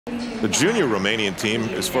The junior Romanian team,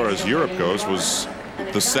 as far as Europe goes, was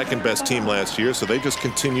the second best team last year, so they just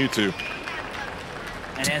continue to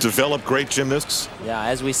develop great gymnasts. Yeah,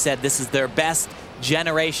 as we said, this is their best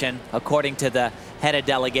generation, according to the head of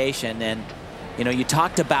delegation. And, you know, you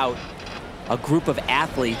talked about a group of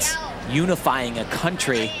athletes unifying a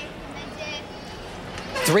country.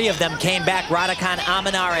 3 of them came back, Raducan,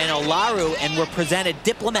 Amanar, and Olaru, and were presented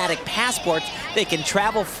diplomatic passports. They can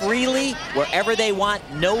travel freely wherever they want,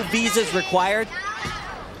 no visas required.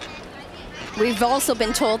 We've also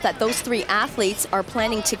been told that those 3 athletes are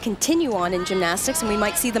planning to continue on in gymnastics, and we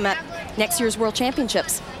might see them at next year's World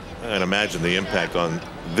Championships. And imagine the impact on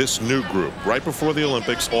this new group. Right before the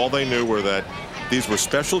Olympics, all they knew were that these were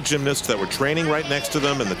special gymnasts that were training right next to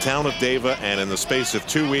them in the town of Deva, and in the space of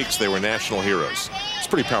 2 weeks, they were national heroes. It's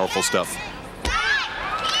pretty powerful stuff.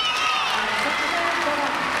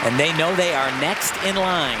 And they know they are next in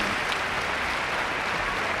line.